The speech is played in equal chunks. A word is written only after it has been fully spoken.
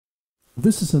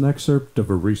This is an excerpt of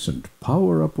a recent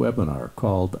Power Up webinar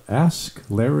called Ask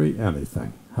Larry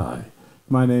Anything. Hi,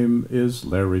 my name is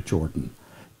Larry Jordan.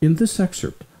 In this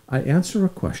excerpt, I answer a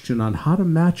question on how to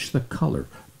match the color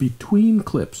between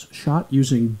clips shot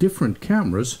using different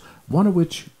cameras, one of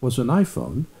which was an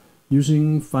iPhone,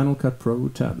 using Final Cut Pro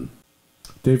 10.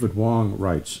 David Wong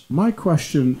writes, my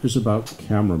question is about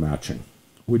camera matching.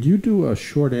 Would you do a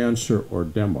short answer or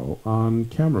demo on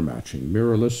camera matching,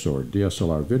 mirrorless or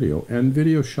DSLR video, and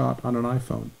video shot on an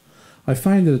iPhone? I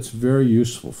find that it's very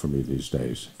useful for me these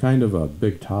days. Kind of a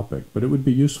big topic, but it would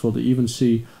be useful to even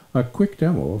see a quick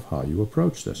demo of how you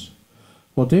approach this.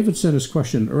 Well, David sent his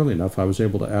question early enough, I was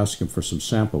able to ask him for some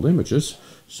sample images,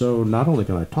 so not only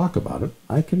can I talk about it,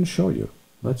 I can show you.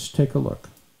 Let's take a look.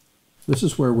 This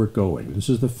is where we're going. This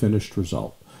is the finished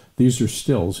result. These are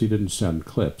stills. He didn't send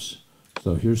clips.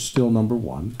 So here's still number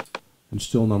 1, and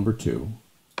still number 2,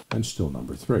 and still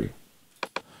number 3.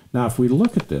 Now, if we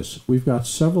look at this, we've got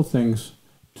several things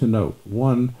to note.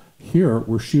 One, here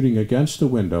we're shooting against the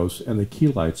windows, and the key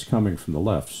light's coming from the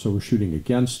left, so we're shooting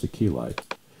against the key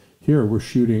light. Here we're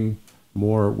shooting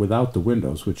more without the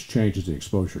windows, which changes the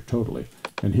exposure totally.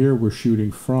 And here we're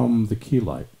shooting from the key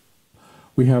light.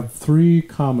 We have 3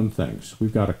 common things.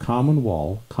 We've got a common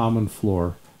wall, common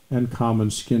floor, and common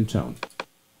skin tone.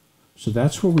 So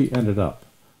that's where we ended up.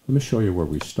 Let me show you where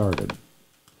we started.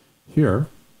 Here,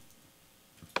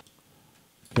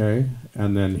 okay,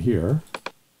 and then here,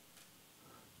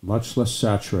 much less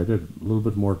saturated, a little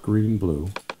bit more green-blue,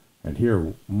 and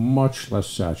here, much less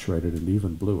saturated and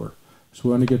even bluer. So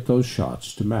we want to get those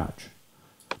shots to match.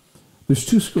 There's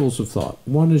 2 schools of thought.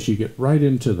 One is you get right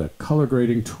into the color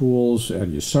grading tools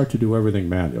and you start to do everything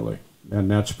manually. And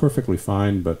that's perfectly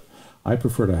fine, but I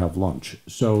prefer to have lunch.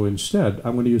 So instead,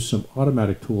 I'm going to use some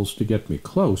automatic tools to get me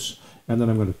close, and then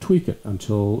I'm going to tweak it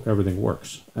until everything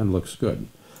works and looks good.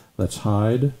 Let's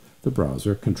hide the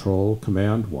browser, Control,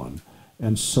 Command 1,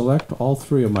 and select all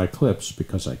 3 of my clips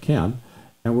because I can,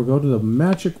 and we'll go to the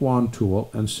Magic Wand tool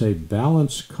and say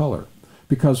Balance Color.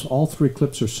 Because all 3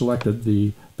 clips are selected,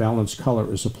 the balance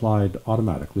color is applied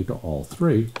automatically to all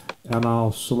 3, and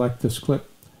I'll select this clip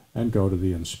and go to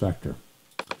the inspector.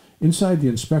 Inside the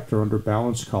inspector, under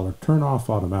Balance Color, turn off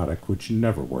Automatic, which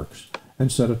never works,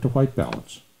 and set it to White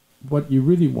Balance. What you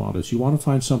really want is you want to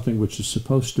find something which is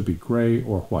supposed to be gray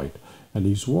or white, and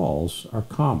these walls are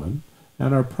common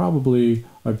and are probably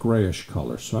a grayish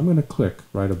color. So I'm going to click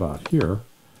right about here,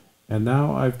 and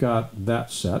now I've got that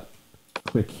set.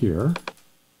 Click here,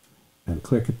 and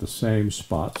click at the same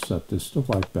spot, set this to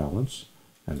White Balance,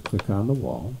 and click on the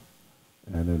wall,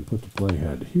 and then put the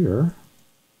playhead here.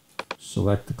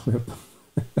 Select the clip.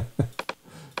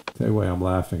 Tell you why I'm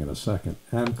laughing in a second.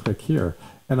 And click here.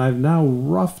 And I've now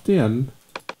roughed in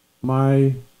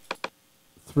my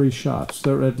 3 shots.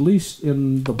 They're at least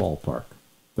in the ballpark.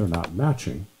 They're not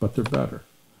matching, but they're better.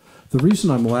 The reason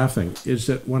I'm laughing is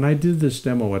that when I did this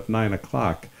demo at 9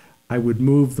 o'clock, I would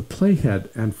move the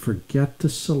playhead and forget to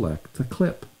select the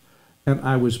clip. And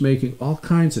I was making all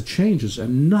kinds of changes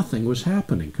and nothing was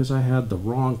happening because I had the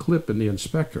wrong clip in the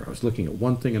inspector. I was looking at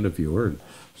one thing in the viewer and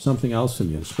something else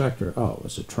in the inspector. Oh, it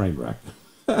was a train wreck.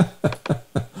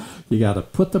 You got to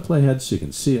put the playhead so you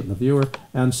can see it in the viewer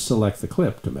and select the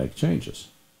clip to make changes.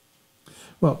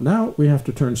 Well, now we have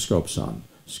to turn scopes on.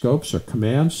 Scopes are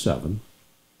Command 7,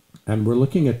 and we're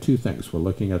looking at 2 things. We're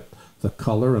looking at the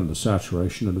color and the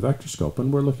saturation in the vector scope,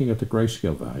 and we're looking at the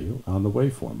grayscale value on the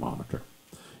waveform monitor.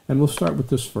 And we'll start with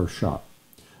this first shot.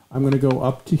 I'm going to go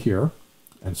up to here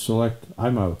and select,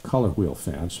 I'm a color wheel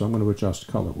fan, so I'm going to adjust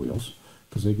color wheels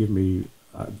because they give me,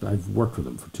 I've worked with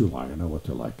them for too long, I know what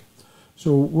they're like.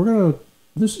 So we're going to,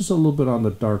 this is a little bit on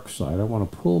the dark side. I want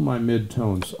to pull my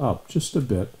mid-tones up just a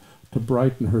bit to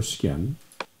brighten her skin.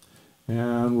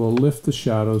 And we'll lift the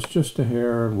shadows just a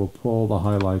hair and we'll pull the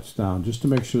highlights down just to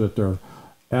make sure that they're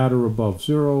at or above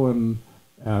 0 and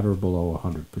at or below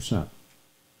 100%.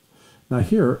 Now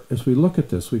here, as we look at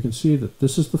this, we can see that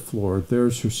this is the floor,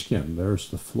 there's her skin, there's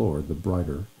the floor, the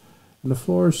brighter. And the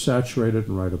floor is saturated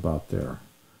and right about there.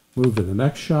 Move to the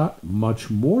next shot, much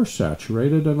more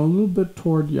saturated and a little bit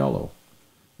toward yellow.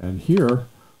 And here,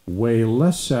 way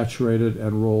less saturated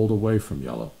and rolled away from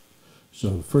yellow.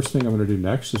 So the first thing I'm going to do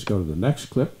next is go to the next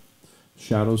clip.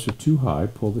 Shadows are too high,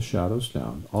 pull the shadows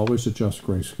down. Always adjust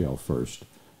grayscale first.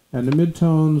 And the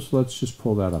midtones, let's just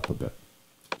pull that up a bit,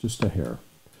 just a hair.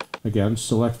 Again,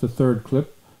 select the 3rd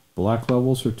clip. Black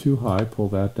levels are too high, pull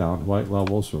that down. White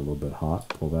levels are a little bit hot,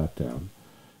 pull that down.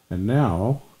 And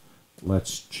now,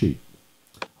 let's cheat.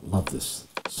 I love this.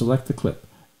 Select the clip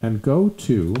and go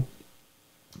to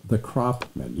the crop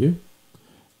menu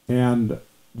and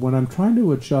when I'm trying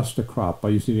to adjust a crop by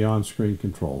using the on-screen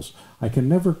controls, I can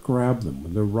never grab them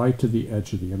when they're right to the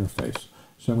edge of the interface.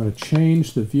 So I'm going to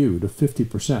change the view to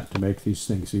 50% to make these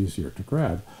things easier to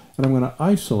grab. And I'm going to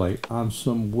isolate on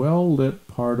some well-lit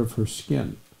part of her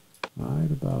skin, right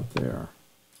about there.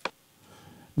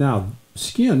 Now,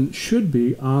 skin should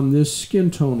be on this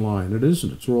skin tone line. It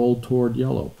isn't. It's rolled toward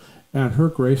yellow. And her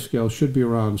grayscale should be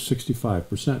around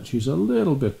 65%. She's a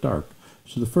little bit dark.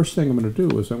 So the first thing I'm going to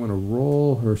do is I'm going to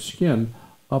roll her skin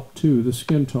up to the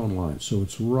skin tone line. So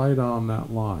it's right on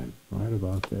that line, right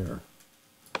about there.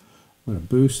 I'm going to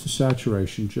boost the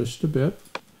saturation just a bit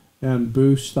and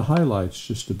boost the highlights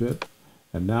just a bit.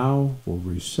 And now we'll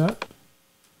reset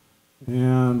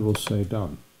and we'll say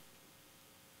done.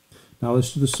 Now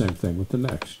let's do the same thing with the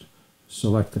next.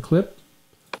 Select the clip,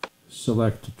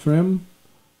 select the trim,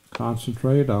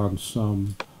 concentrate on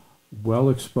some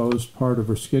well-exposed part of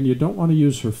her skin. You don't want to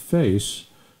use her face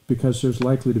because there's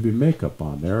likely to be makeup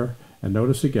on there. And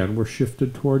notice again, we're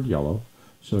shifted toward yellow.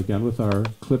 So again, with our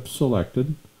clip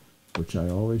selected, which I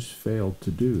always failed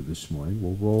to do this morning,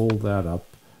 we'll roll that up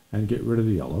and get rid of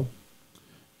the yellow.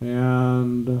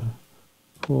 And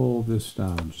pull this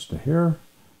down just a hair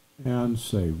and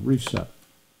say reset.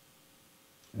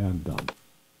 And done.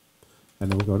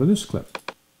 And then we'll go to this clip.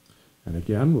 And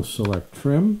again, we'll select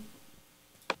trim.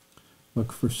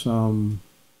 Look for some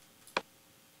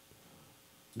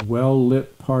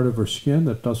well-lit part of her skin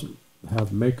that doesn't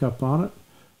have makeup on it.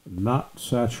 Not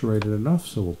saturated enough,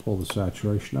 so we'll pull the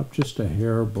saturation up just a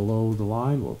hair below the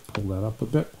line. We'll pull that up a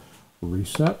bit,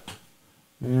 reset,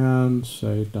 and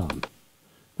say done.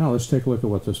 Now let's take a look at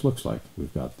what this looks like.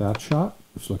 We've got that shot,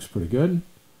 which looks pretty good.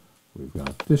 We've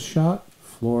got this shot.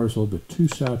 Floor is a little bit too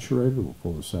saturated. We'll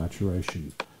pull the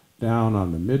saturation down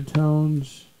on the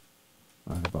midtones.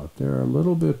 Right about there, a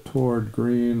little bit toward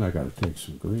green. I got to take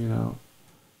some green out.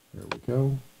 There we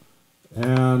go.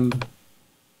 And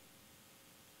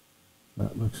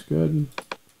that looks good.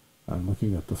 I'm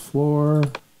looking at the floor.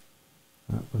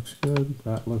 That looks good.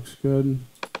 That looks good.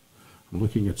 I'm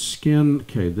looking at skin.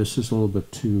 Okay, this is a little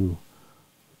bit too,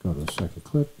 go to the second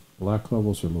clip. Black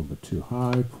levels are a little bit too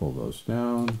high. Pull those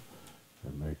down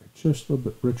and make it just a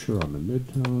little bit richer on the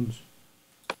midtones.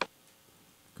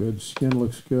 Good. Skin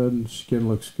looks good. Skin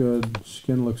looks good.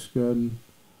 Skin looks good.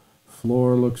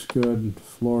 Floor looks good.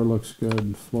 Floor looks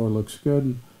good. Floor looks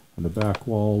good. And the back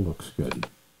wall looks good.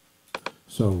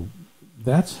 So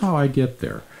that's how I get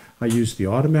there. I use the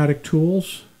automatic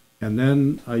tools and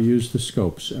then I use the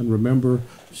scopes. And remember,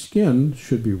 skin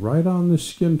should be right on the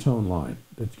skin tone line.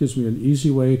 That gives me an easy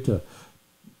way to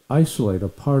isolate a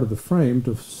part of the frame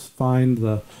to find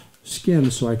the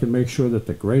skin so I can make sure that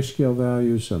the grayscale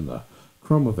values and the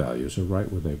chroma values are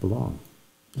right where they belong.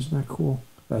 Isn't that cool?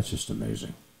 That's just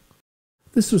amazing.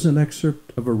 This was an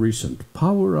excerpt of a recent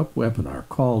Power Up webinar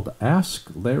called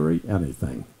Ask Larry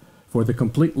Anything. For the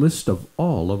complete list of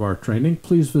all of our training,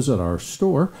 please visit our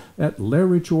store at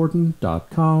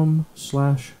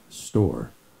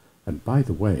larryjordan.com/store. And by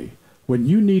the way, when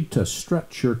you need to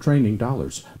stretch your training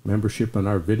dollars, membership in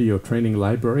our video training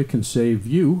library can save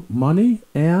you money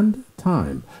and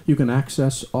time. You can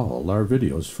access all our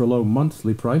videos for a low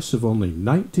monthly price of only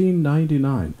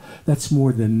 $19.99. That's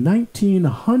more than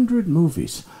 1,900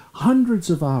 movies, hundreds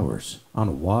of hours on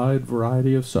a wide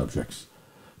variety of subjects.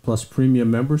 Plus,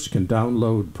 premium members can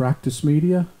download practice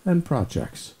media and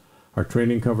projects. Our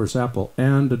training covers Apple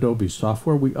and Adobe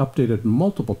software. We update it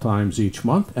multiple times each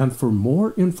month. And for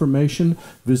more information,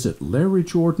 visit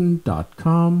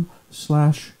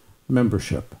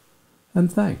larryjordan.com/membership.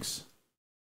 And thanks.